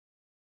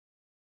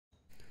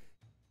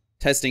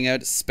Testing out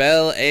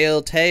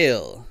Spell'Ale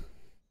Tael.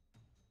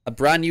 A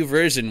brand new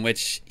version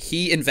which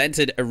he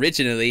invented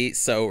originally,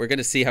 so we're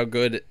gonna see how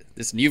good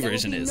this new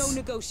version is. No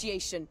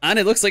negotiation. And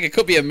it looks like it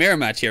could be a mirror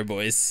match here,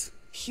 boys.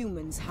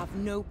 Humans have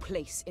no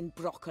place in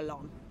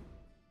Broccolon.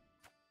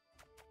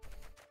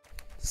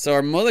 So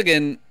our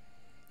mulligan,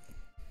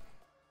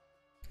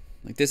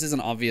 like, this is an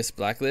obvious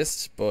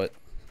blacklist, but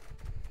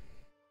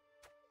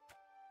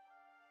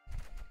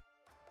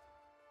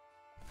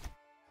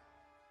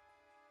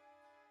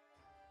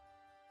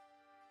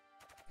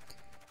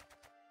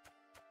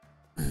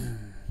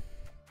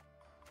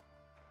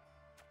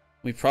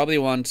we probably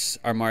want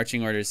our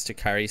marching orders to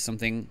carry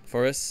something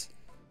for us.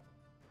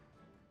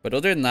 But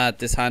other than that,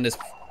 this hand is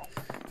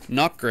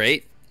not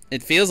great.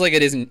 It feels like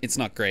it's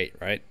not great,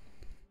 right?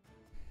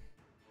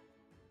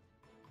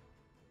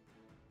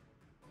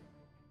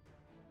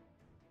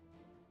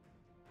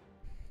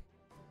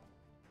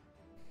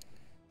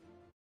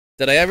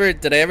 Did I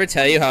ever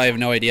tell you how I have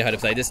no idea how to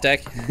play this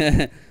deck?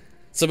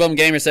 Subbum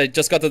Gamer said,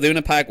 just got the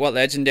Luna pack. What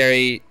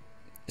legendary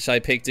should I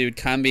pick, dude?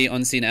 Can be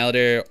Unseen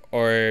Elder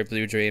or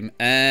Blue Dream.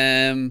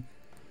 I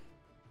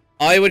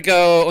would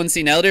go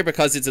Unseen Elder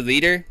because it's a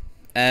leader.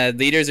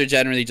 Leaders are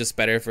generally just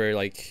better for,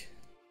 like...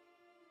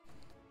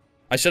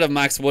 I should have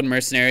maxed one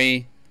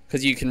mercenary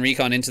because you can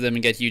recon into them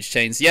and get huge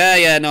chains.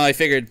 Yeah, no, I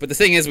figured. But the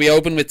thing is, we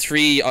open with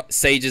 3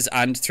 sages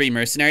and 3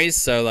 mercenaries,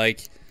 so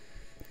like...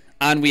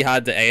 And we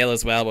had the Ale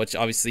as well, which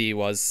obviously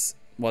was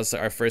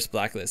our first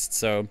blacklist.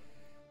 So,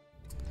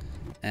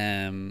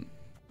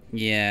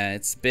 yeah,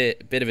 it's a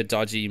bit of a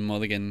dodgy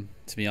mulligan,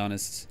 to be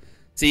honest.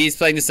 See, he's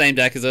playing the same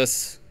deck as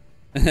us.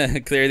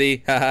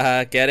 Clearly,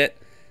 haha, get it?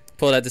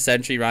 Pulled out the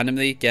sentry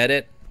randomly, get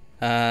it?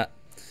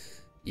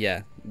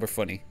 Yeah, we're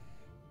funny.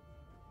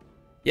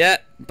 Yeah,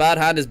 bad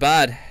hand is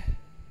bad.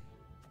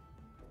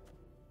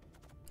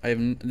 I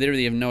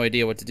literally have no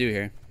idea what to do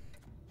here.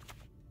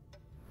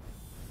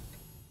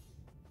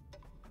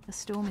 A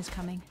storm is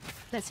coming.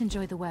 Let's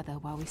enjoy the weather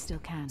while we still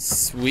can.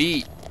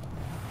 Sweet.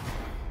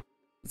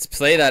 Let's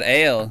play that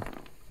Ale.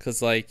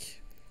 Because,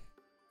 like,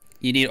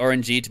 you need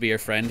RNG to be your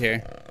friend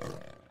here.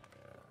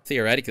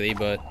 Theoretically,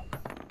 but...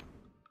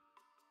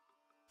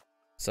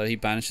 So he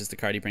banishes the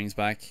card he brings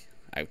back.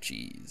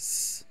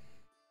 Ouchies.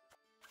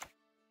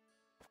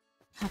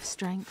 Have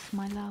strength,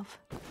 my love.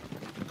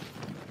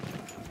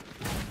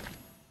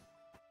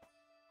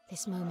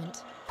 This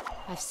moment,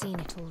 I've seen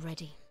it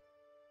already.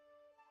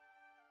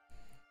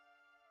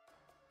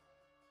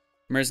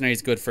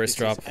 Mercenary's good first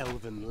drop. This is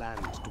elven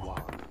land,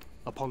 Dwan,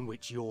 upon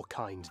which your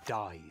kind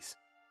dies.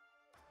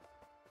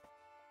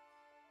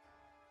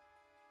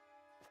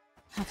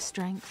 Have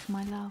strength,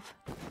 my love.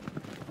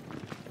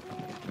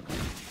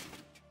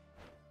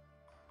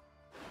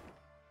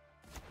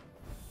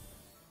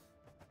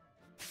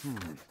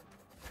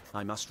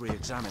 I must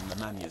re-examine the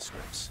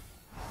manuscripts.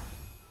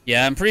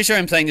 Yeah, I'm pretty sure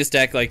I'm playing this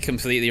deck, like,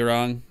 completely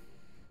wrong.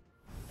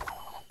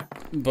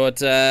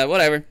 But,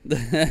 whatever.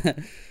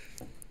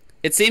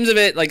 It seems a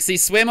bit like, see,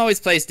 Swim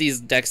always plays these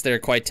decks that are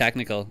quite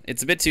technical.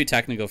 It's a bit too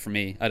technical for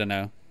me. I don't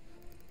know.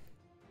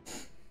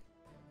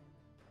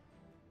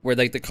 Where,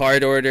 like, the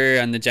card order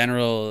and the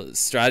general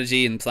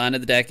strategy and plan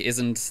of the deck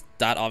isn't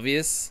that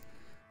obvious.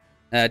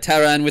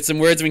 Talran with some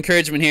words of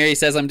encouragement here. He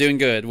says I'm doing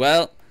good.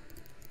 Well,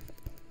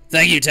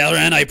 thank you,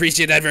 Talran. I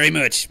appreciate that very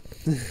much.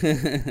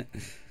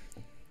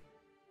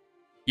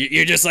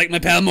 You're just like my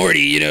pal Morty.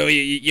 You know,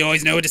 you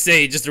always know what to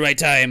say at just the right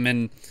time,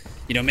 and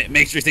you know,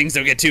 make sure things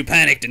don't get too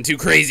panicked and too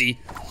crazy.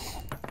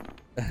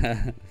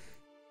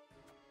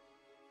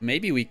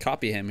 Maybe we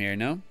copy him here,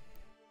 no?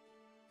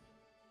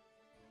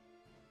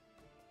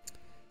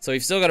 So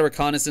we've still got a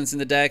reconnaissance in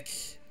the deck,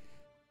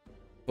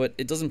 but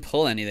it doesn't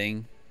pull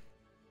anything.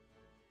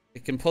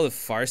 It can pull a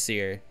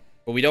Farseer,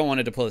 but we don't want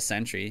it to pull a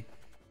sentry.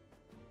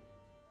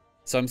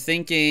 So I'm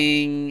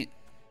thinking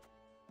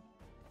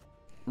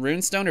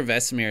Runestone or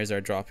Vesemir is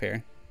our drop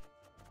here.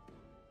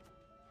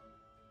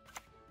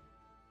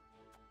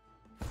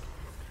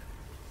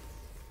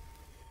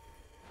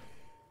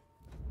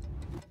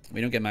 We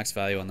don't get max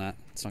value on that.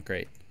 It's not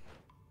great.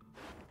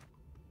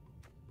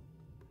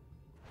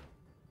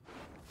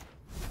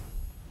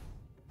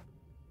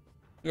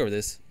 Go over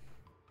this.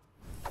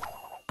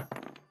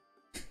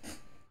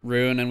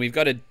 Rune, and we've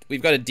got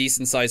a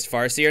decent sized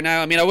Farseer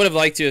now. I mean, I would have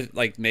liked to have,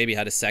 like, maybe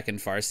had a second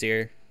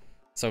Farseer.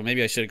 So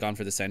maybe I should have gone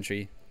for the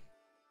sentry.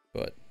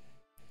 But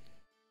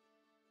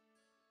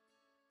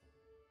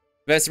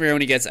Vesemir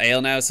only gets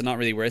Ale now, so not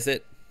really worth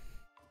it.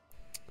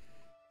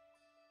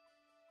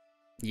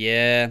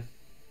 Yeah.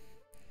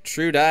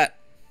 True that.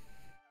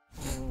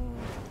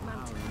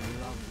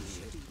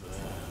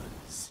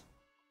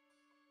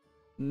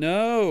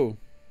 No.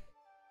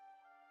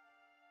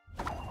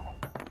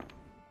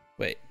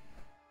 Wait.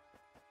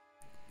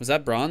 Was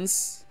that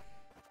bronze?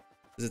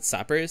 Is it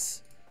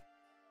sappers?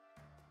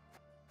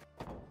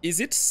 Is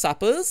it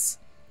sappers?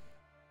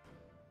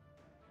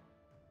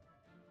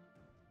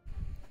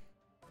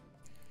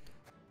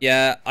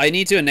 Yeah, I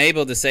need to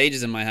enable the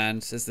sages in my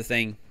hand, is the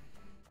thing.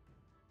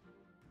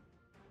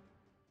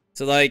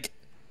 So, like,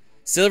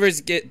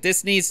 silver's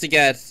this needs to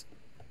get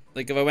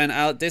like if I went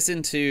out this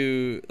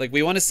into, like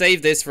we want to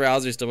save this for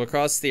Alzur's double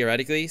cross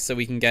theoretically, so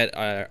we can get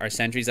our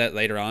sentries out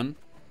later on.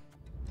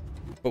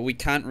 But we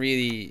can't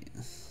really.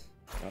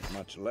 Not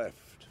much left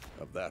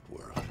of that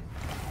world.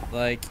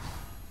 Like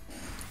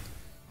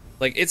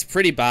it's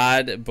pretty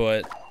bad,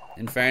 but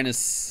in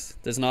fairness,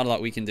 there's not a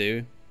lot we can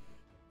do.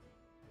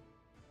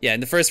 Yeah, in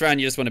the first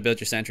round, you just want to build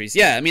your sentries.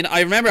 Yeah, I mean,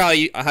 I remember how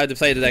to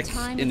play the deck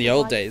in the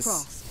old days.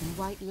 Frost and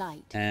white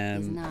light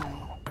is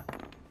now.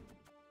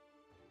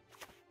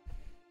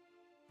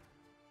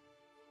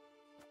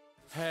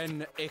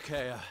 Hen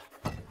Ikea.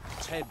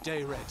 Ted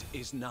Dayred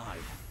is nigh.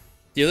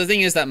 The other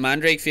thing is that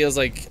Mandrake feels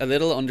like a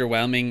little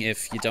underwhelming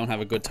if you don't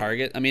have a good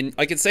target. I mean,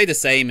 I could say the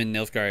same in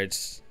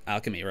Nilfgaard's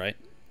Alchemy, right?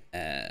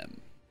 But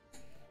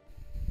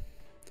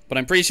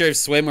I'm pretty sure if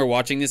Swim were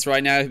watching this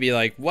right now, he'd be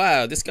like,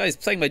 "Wow, this guy's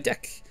playing my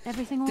deck.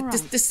 Everything all right?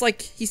 This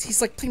like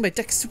he's like playing my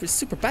deck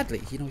super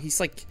badly. You know, he's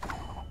like,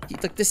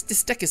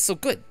 this deck is so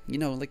good. You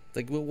know, like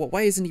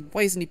why isn't he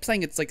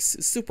playing it like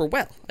super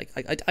well? Like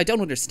I don't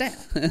understand.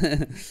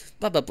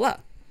 Blah blah blah.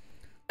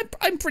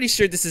 I'm pretty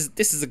sure this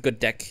is a good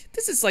deck.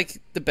 This is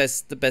like the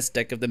best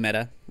deck of the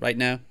meta right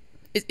now.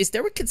 Is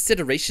there a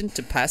consideration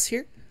to pass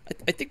here?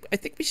 I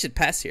think we should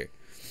pass here."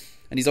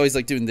 And he's always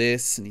like doing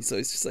this, and he's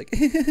always just like,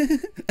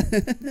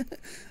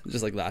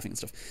 just like laughing and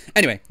stuff.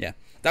 Anyway, yeah,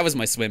 that was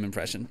my Swim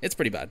impression. It's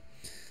pretty bad.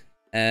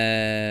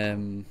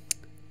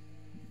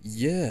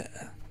 Yeah.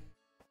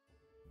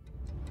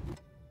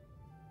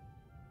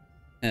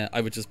 I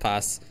would just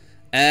pass.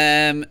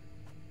 I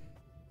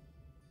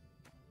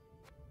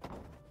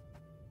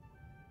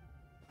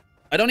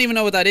don't even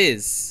know what that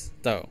is,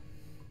 though.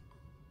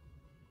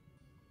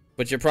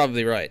 But you're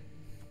probably right.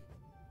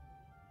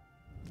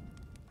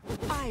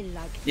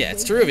 Yeah,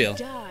 it's trivial.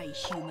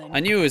 I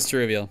knew it was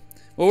trivial.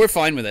 Well, we're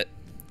fine with it.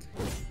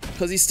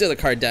 Because he's still a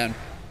card down.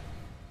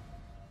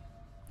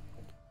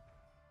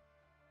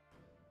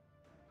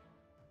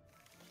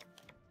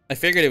 I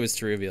figured it was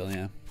trivial,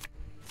 yeah.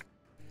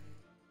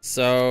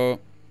 So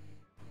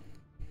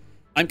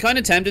I'm kind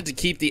of tempted to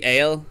keep the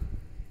ale.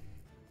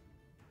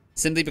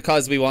 Simply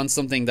because we want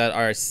something that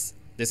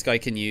this guy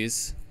can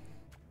use.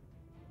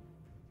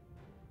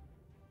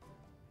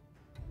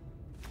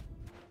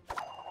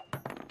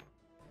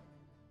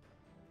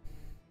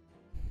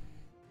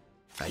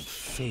 I'd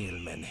fail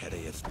men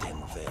herreth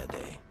den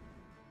verde.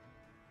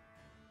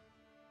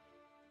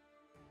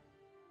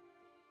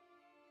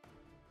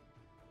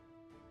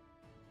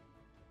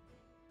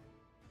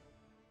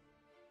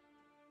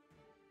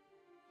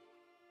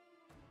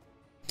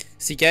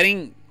 See,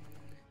 getting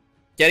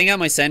out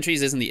my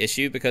sentries isn't the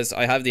issue because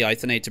I have the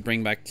Ithonate to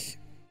bring back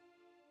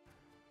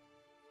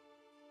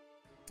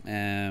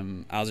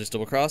Alzur's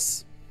double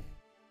cross.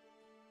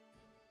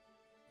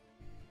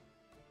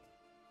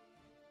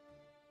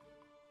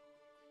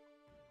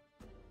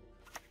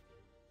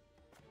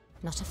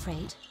 Not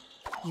afraid.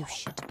 You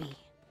should be.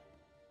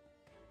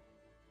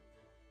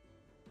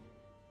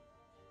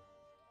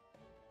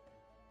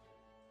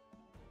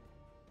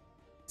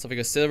 So if we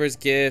go Silver's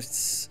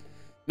Gifts,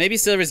 maybe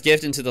Silver's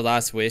Gift into the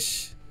Last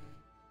Wish.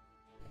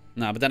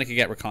 Nah, but then I could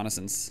get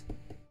Reconnaissance.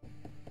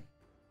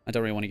 I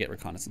don't really want to get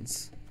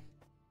Reconnaissance.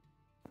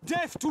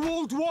 Death to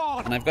Old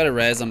War! And I've got a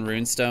res on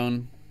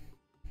Runestone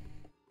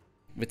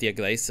with the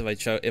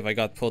Aglace if I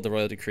got pulled the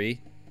Royal Decree.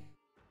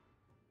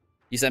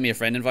 You sent me a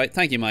friend invite.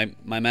 Thank you, my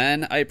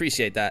man. I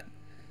appreciate that.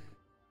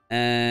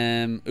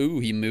 Ooh,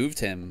 he moved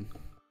him.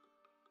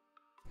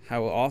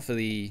 How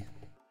awfully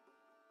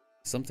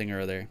something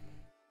or other.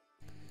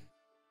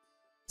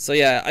 So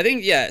yeah, I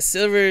think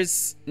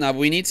Silver's. Nah, but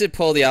we need to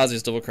pull the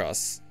Alzur's double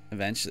cross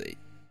eventually.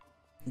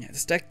 Yeah,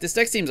 this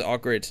deck seems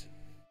awkward.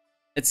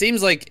 It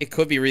seems like it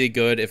could be really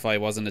good if I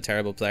wasn't a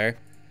terrible player,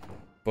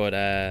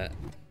 but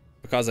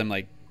because I'm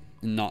like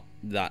not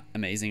that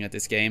amazing at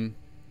this game.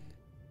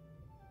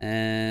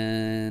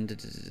 And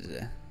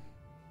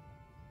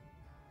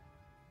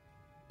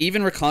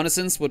even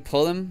Reconnaissance would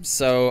pull him,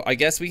 so I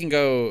guess we can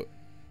go.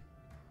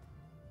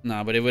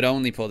 No, but it would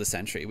only pull the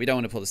Sentry. We don't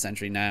want to pull the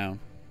Sentry now.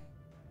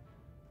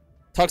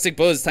 Toxic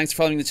Buzz, thanks for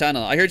following the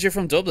channel. I heard you're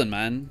from Dublin,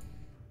 man.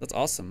 That's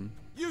awesome.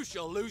 You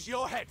shall lose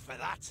your head for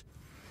that.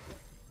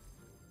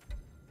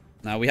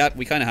 No, we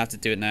kind of have to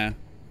do it now.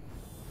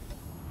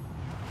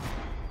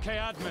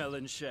 Cadmel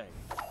and Shay.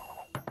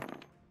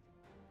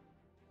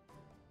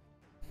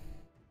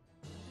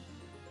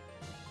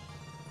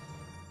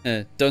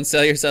 Don't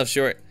sell yourself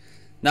short.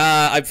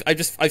 Nah,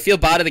 I feel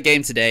bad at the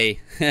game today,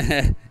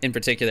 in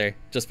particular,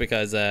 just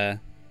because.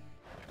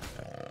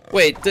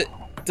 Wait,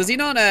 does he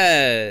not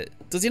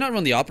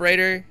run the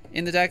operator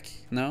in the deck?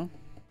 No.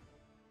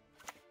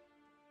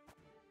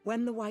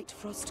 When the white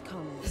frost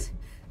comes,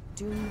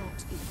 do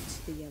not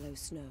eat the yellow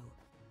snow.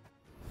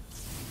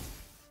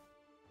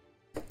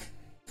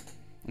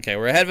 Okay,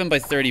 we're ahead of him by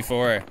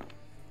 34.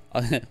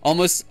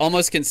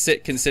 almost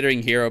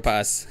considering Hero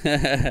Pass.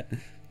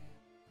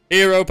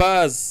 Hero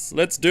Pass!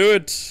 Let's do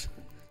it!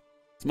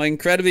 It's my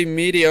incredibly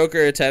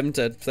mediocre attempt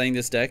at playing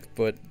this deck,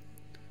 but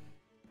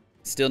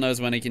still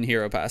knows when he can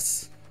Hero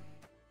Pass.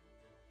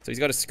 So he's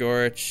got a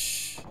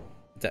Scorch.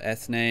 the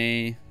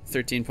Ethne,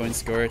 13-point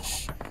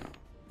Scorch.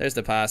 There's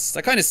the pass.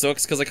 That kind of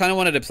sucks because I kind of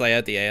wanted to play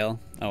out the Ale.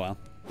 Oh well.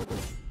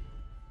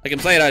 I can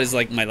play it out as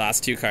like my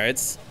last 2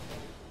 cards.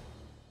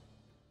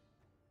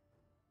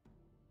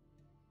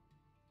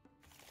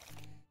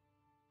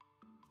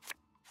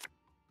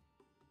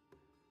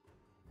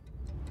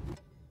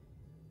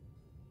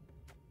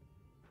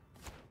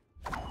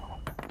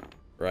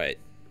 Right.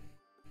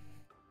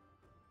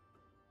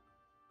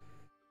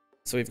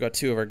 So we've got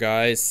 2 of our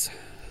guys.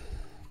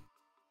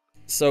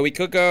 So we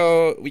could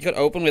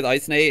open with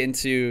Ithne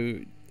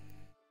into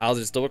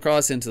Aldous Double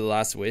Cross into the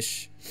Last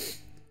Wish.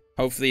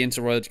 Hopefully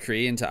into Royal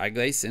Decree, into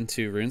Aglace,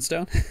 into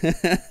Runestone.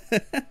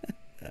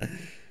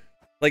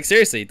 Like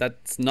seriously,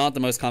 that's not the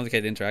most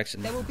complicated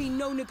interaction. There will be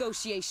no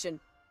negotiation.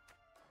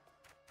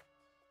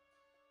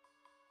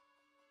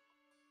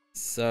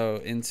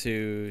 So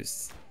into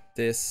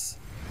this,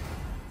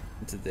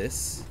 into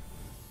this,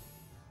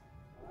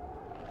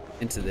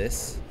 into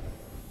this.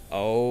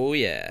 Oh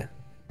yeah.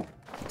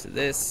 Into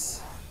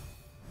this.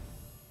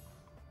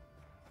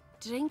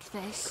 Drink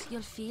this,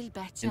 you'll feel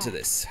better. Into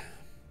this.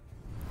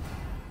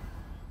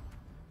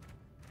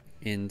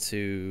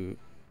 Into...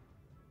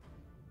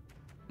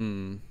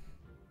 Into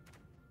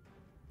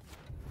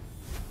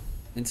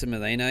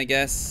Milena, I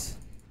guess.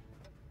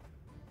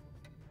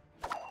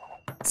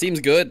 Seems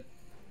good.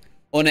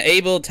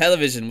 Unable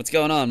television. What's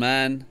going on,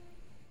 man?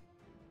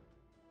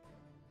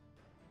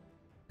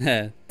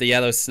 The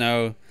yellow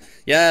snow.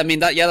 Yeah, I mean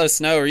that yellow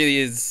snow really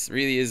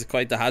is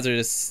quite the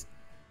hazardous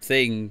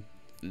thing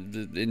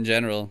in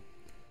general.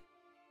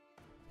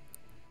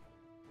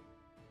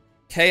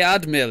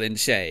 K-Admil in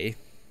Shay.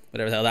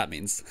 Whatever the hell that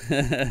means.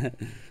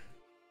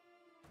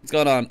 What's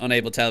going on,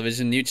 Unable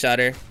Television? New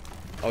chatter.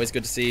 Always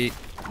good to see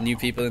new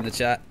people in the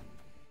chat.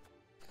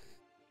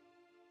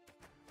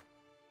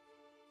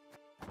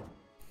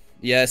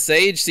 Yeah,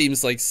 Sage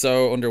seems like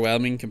so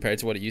underwhelming compared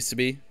to what it used to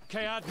be.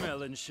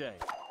 K-Admil and Shay.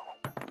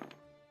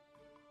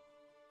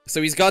 So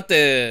he's got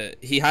the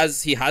he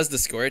has the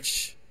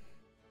Scorch.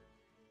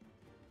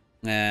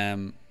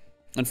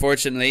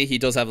 Unfortunately, he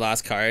does have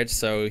last card,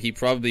 so he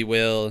probably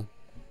will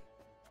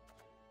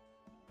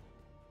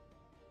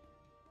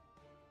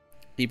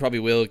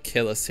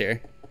kill us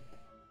here.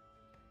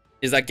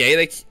 Is that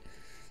Gaelic?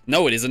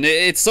 No, it isn't.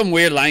 It's some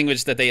weird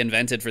language that they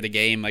invented for the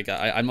game. Like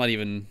I'm not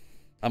even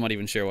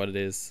sure what it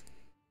is.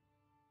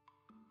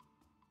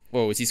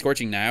 Whoa, is he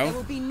scorching now? There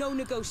will be no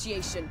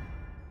negotiation.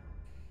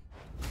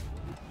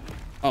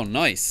 Oh,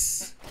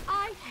 nice.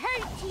 I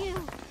hate you!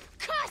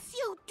 Curse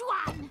you,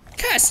 Dwan!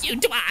 Curse you,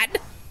 Dwan!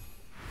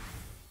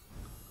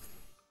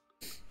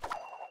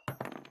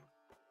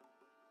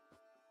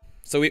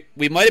 So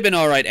we might have been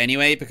alright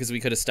anyway, because we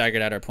could have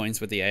staggered out our points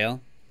with the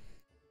ale.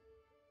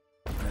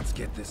 Let's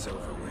get this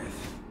over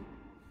with.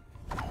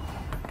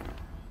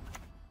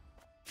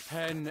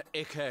 Hen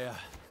Ikea.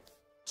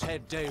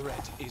 Ted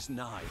Dayred is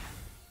nigh.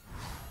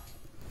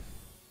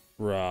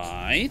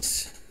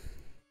 Right.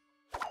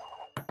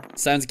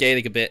 Sounds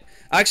Gaelic a bit.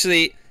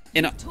 Actually,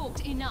 in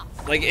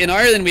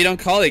Ireland we don't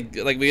call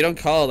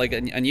it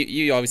and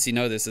you obviously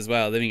know this as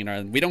well, living in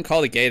Ireland. We don't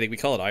call it Gaelic, we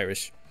call it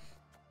Irish.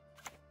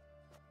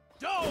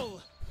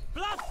 Dole!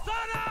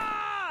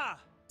 Blathana!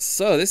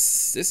 So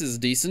this is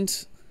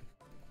decent.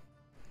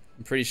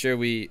 I'm pretty sure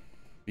we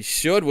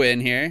should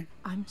win here.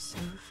 I'm so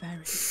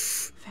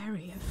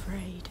very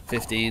afraid.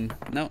 15.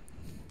 No.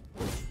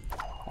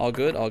 All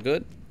good, all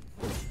good.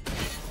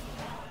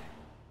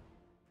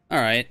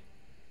 Alright.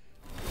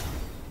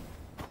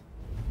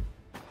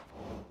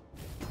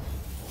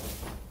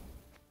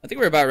 I think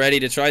we're about ready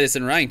to try this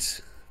in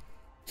ranked.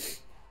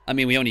 I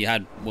mean, we only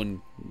had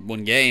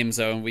one game,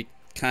 so we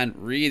can't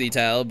really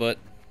tell, but...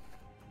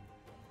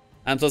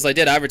 And plus I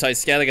did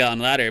advertise Skellige on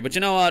ladder, but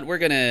you know what? We're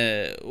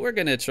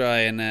gonna try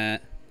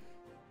and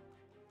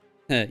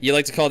you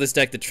like to call this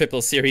deck the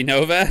triple Siri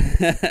Nova?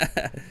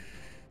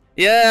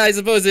 Yeah, I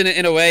suppose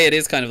in a way it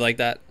is kind of like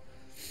that.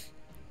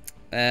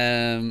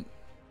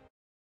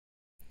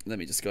 Let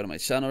me just go to my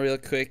channel real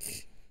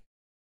quick.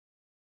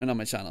 Or not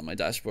my channel, my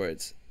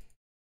dashboard.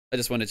 I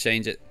just want to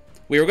change it.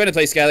 We were going to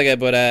play Skellige,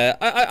 but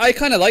I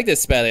kind of like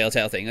this Spell'Ale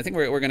Tael thing. I think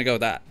we're going to go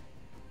with that.